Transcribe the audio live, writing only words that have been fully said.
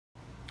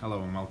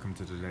Hello and welcome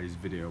to today's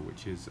video,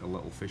 which is a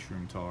little fish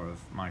room tour of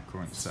my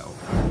current setup,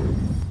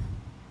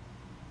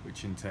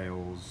 which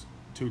entails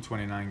two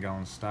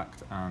 29-gallon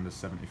stacked and a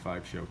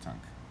 75 show tank.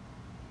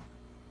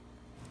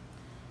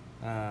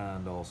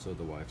 And also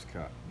the wife's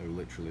cat, who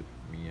literally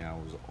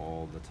meows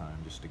all the time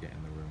just to get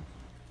in the room.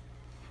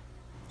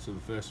 So the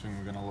first thing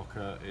we're going to look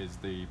at is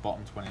the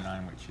bottom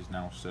 29, which is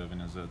now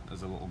serving as a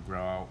little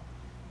grow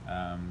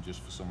out,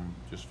 just for some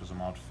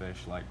odd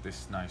fish like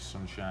this nice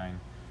sunshine.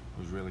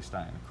 Was really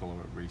starting to colour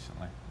up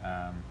recently.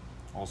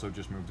 Also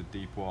just moved a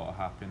deep water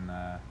hap in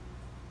there,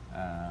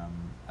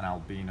 an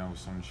albino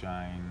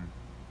sunshine,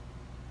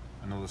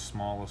 another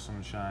smaller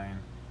sunshine,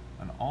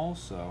 and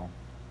also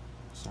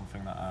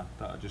something that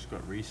I just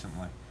got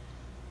recently.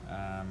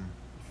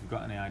 If you've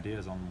got any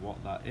ideas on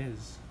what that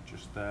is,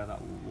 just there,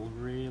 that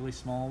really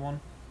small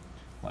one,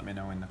 let me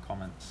know in the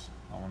comments.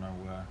 I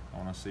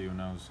wanna see who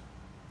knows.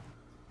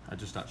 I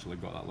just actually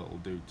got that little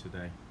dude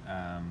today,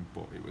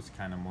 but it was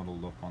kind of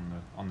muddled up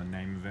on the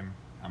name of him.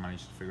 I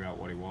managed to figure out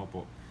what he was,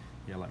 but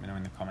yeah, let me know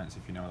in the comments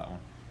if you know that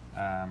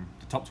one.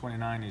 The top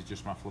 29 is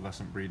just my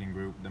flavescent breeding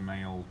group. The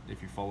male,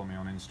 if you follow me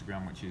on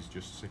Instagram, which is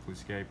just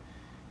Cichlidscape,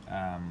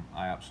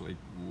 I absolutely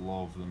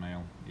love the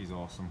male. He's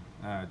awesome.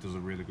 Does a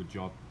really good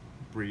job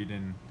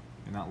breeding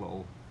in that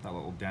little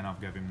den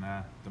I've given him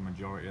there the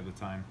majority of the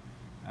time,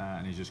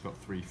 and he's just got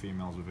 3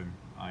 females with him.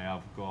 I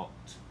have got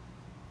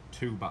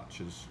 2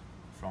 batches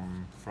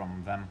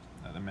from them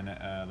at the minute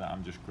that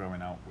I'm just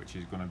growing out, which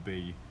is going to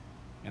be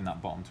in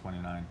that bottom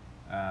 29.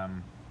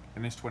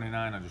 In this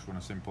 29 I just run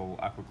a simple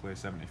Aquaclear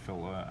 70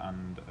 filter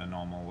and a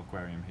normal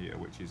aquarium heater,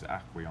 which is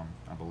Aquion,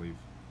 I believe.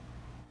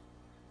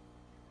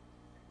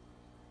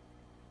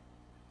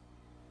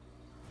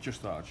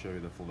 Just thought I'd show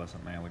you the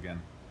flavescent male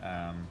again.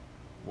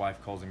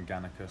 Wife calls him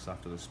Gannicus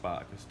after the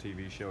Spartacus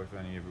TV show, if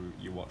any of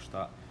you watched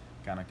that.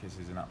 Gannicus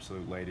is an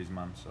absolute ladies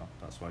man, so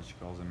that's why she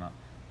calls him that.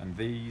 And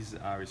these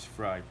are his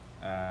fry.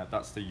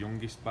 That's the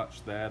youngest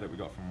batch there that we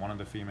got from one of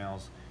the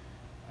females,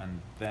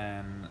 and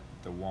then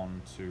the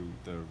one to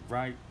the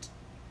right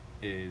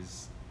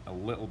is a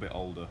little bit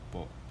older,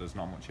 but there's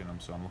not much in them,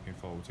 so I'm looking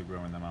forward to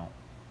growing them out.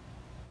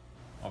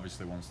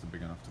 Obviously once they're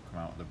big enough to come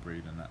out of the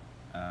breed and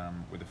that.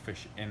 With the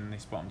fish in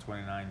this bottom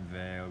 29,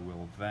 they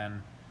will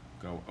then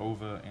go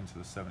over into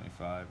the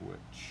 75,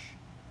 which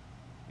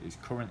is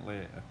currently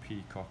a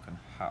peacock and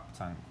hap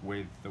tank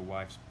with the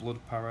wife's blood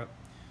parrot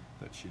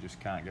that she just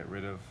can't get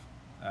rid of,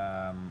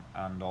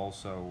 and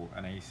also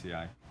an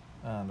ACI.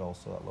 And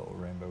also that little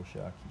rainbow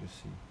shark you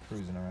just see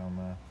cruising around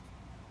there.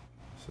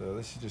 So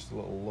this is just a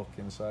little look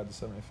inside the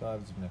 75.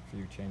 There's been a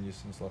few changes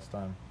since last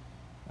time.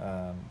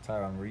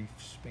 Tyrant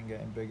Reef's been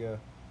getting bigger.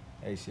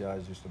 ACI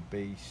is just a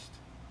beast.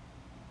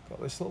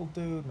 Got this little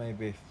dude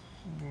maybe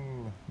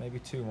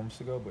 2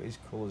 months ago, but his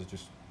colour's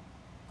just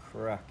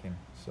cracking.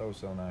 So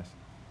nice.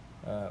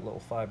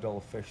 Little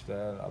 $5 fish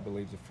there, I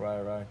believe is a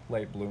fryer eye,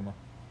 late bloomer.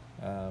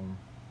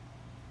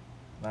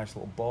 Nice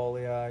little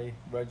bally eye,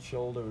 red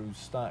shoulder, who's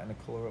starting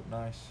to colour up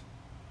nice,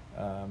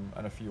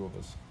 and a few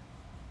others,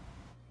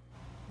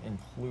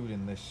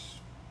 including this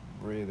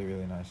really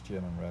nice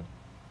German red.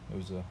 It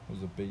was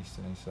a beast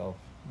in himself.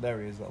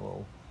 There he is, that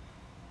little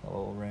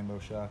rainbow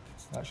shark.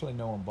 Actually,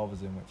 no one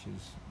bothers him, which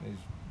is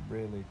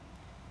really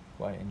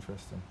quite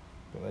interesting.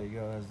 But there you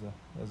go.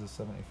 There's a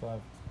 75.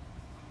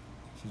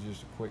 This is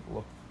just a quick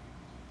look.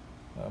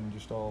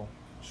 Just all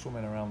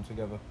swimming around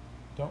together.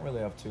 Don't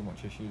really have too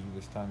much issues with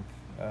this tank.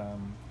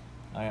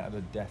 I had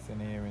a death in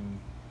here in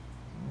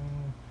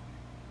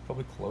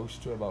probably close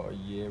to about a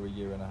year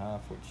and a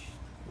half,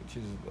 which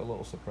is a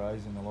little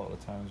surprising a lot of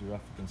the times with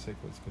African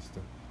cichlids, because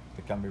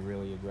they can be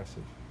really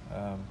aggressive.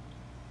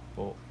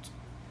 But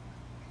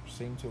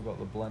seem to have got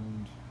the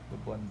blend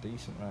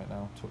decent right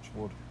now, touch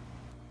wood.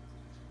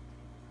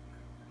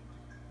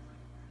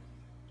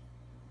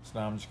 So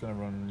now I'm just going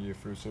to run you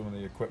through some of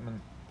the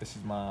equipment. This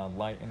is my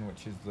lighting,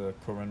 which is the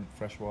current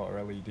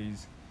freshwater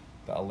LEDs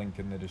that I'll link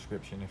in the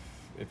description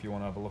if you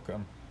want to have a look at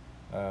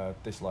them.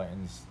 This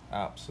lighting's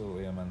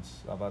absolutely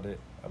immense. I've had it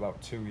about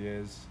 2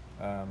 years.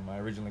 I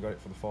originally got it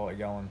for the 40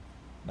 gallon,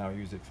 now I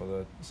use it for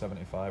the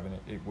 75, and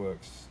it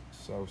works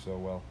so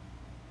well.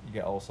 You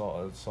get all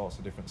sorts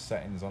of different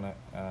settings on it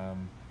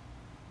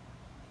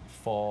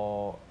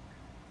for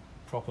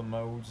proper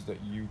modes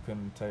that you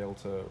can tail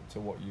to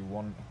what you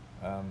want.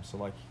 So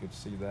like you could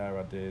see there,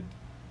 I did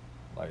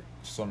like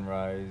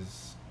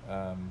sunrise,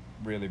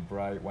 really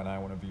bright when I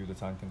want to view the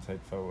tank and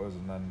take photos,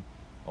 and then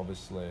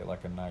obviously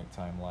like a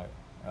nighttime light,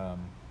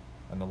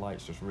 and the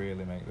lights just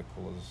really make the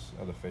colours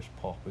of the fish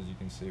pop, as you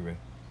can see with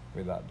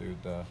that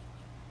dude there.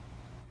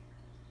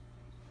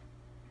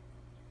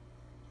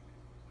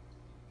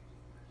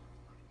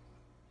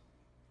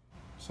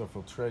 So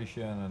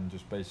filtration and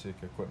just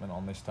basic equipment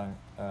on this tank.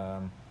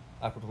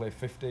 Aquaclear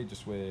 50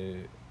 just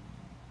with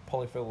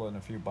polyfill and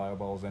a few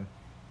bioballs in.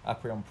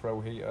 Aquion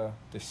Pro heater,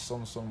 this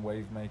Sun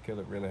wave maker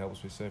that really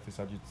helps with surface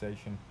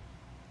agitation,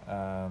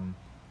 and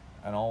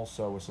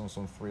also a Sun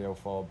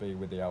 304B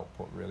with the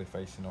output really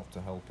facing up to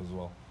help as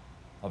well.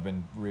 I've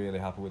been really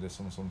happy with this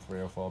Samsung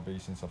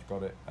 304B since I've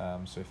got it.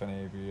 So if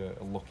any of you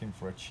are looking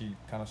for a cheap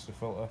canister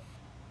filter,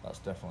 that's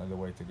definitely the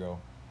way to go.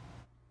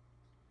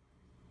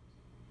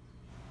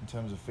 In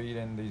terms of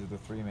feeding, these are the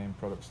three main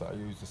products that I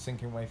use. The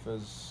sinking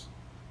wafers,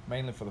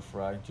 mainly for the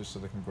fry, just so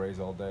they can graze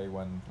all day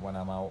when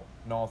I'm out.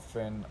 North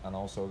fin, and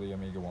also the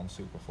Omega 1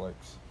 Super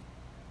Flakes.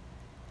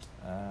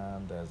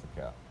 And there's the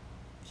cat.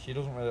 She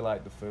doesn't really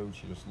like the food,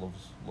 she just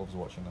loves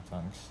watching the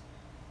tanks.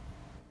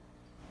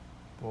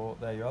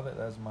 But there you have it,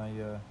 there's my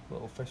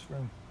little fish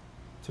room.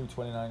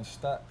 229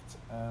 stacked,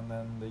 and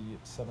then the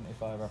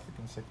 75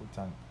 African cichlid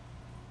tank,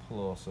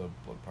 plus a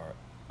blood parrot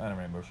and a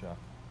rainbow shark.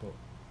 But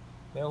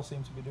they all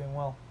seem to be doing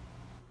well.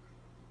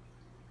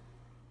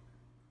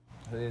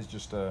 Here's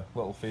just a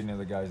little feeding of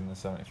the guys in the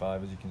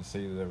 75. As you can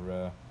see,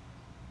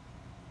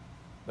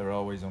 they're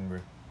always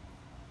hungry.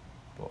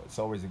 But it's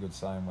always a good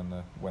sign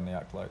when they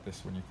act like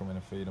this when you come in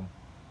and feed them.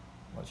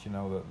 Lets you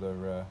know that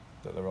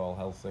they're all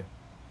healthy.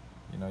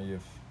 You know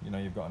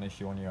you've got an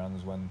issue on your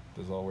hands when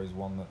there's always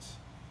one that's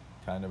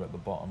kind of at the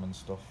bottom and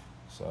stuff.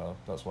 So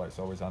that's why it's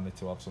always handy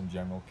to have some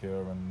general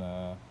cure and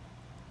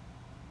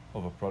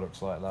other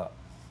products like that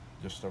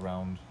just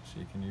around, so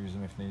you can use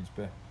them if needs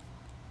be.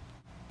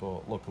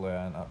 But luckily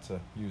I haven't had to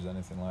use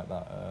anything like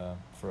that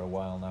for a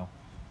while now.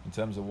 In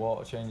terms of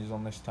water changes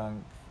on this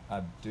tank,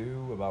 I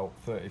do about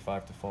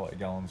 35 to 40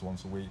 gallons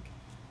once a week,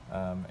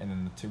 and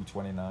in the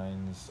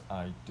 229s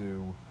I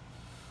do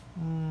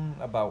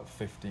about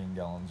 15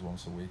 gallons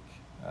once a week,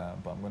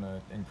 but I'm going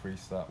to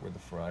increase that with the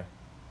fry.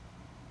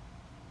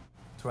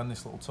 To end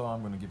this little tour,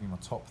 I'm going to give you my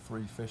top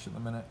 3 fish at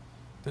the minute.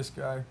 This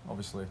guy,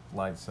 obviously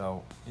lights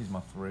out, he's my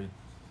 3.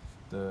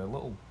 The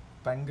little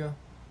Benga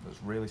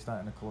that's really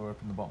starting to colour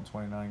up in the bottom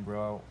 29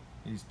 grow out,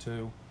 he's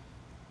 2.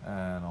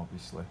 And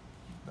obviously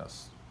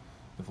that's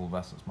the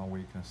flavescent's my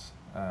weakness.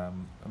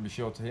 And be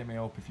sure to hit me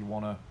up if you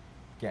want to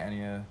get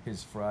any of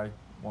his fry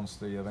once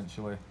they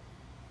eventually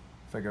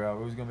figure out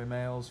who's going to be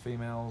males,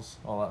 females,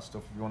 all that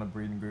stuff. If you want a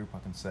breeding group, I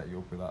can set you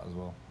up with that as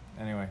well.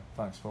 Anyway,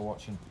 thanks for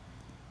watching.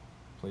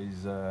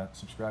 Please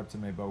subscribe to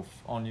me both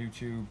on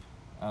YouTube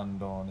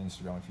and on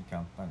Instagram if you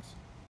can. Thanks.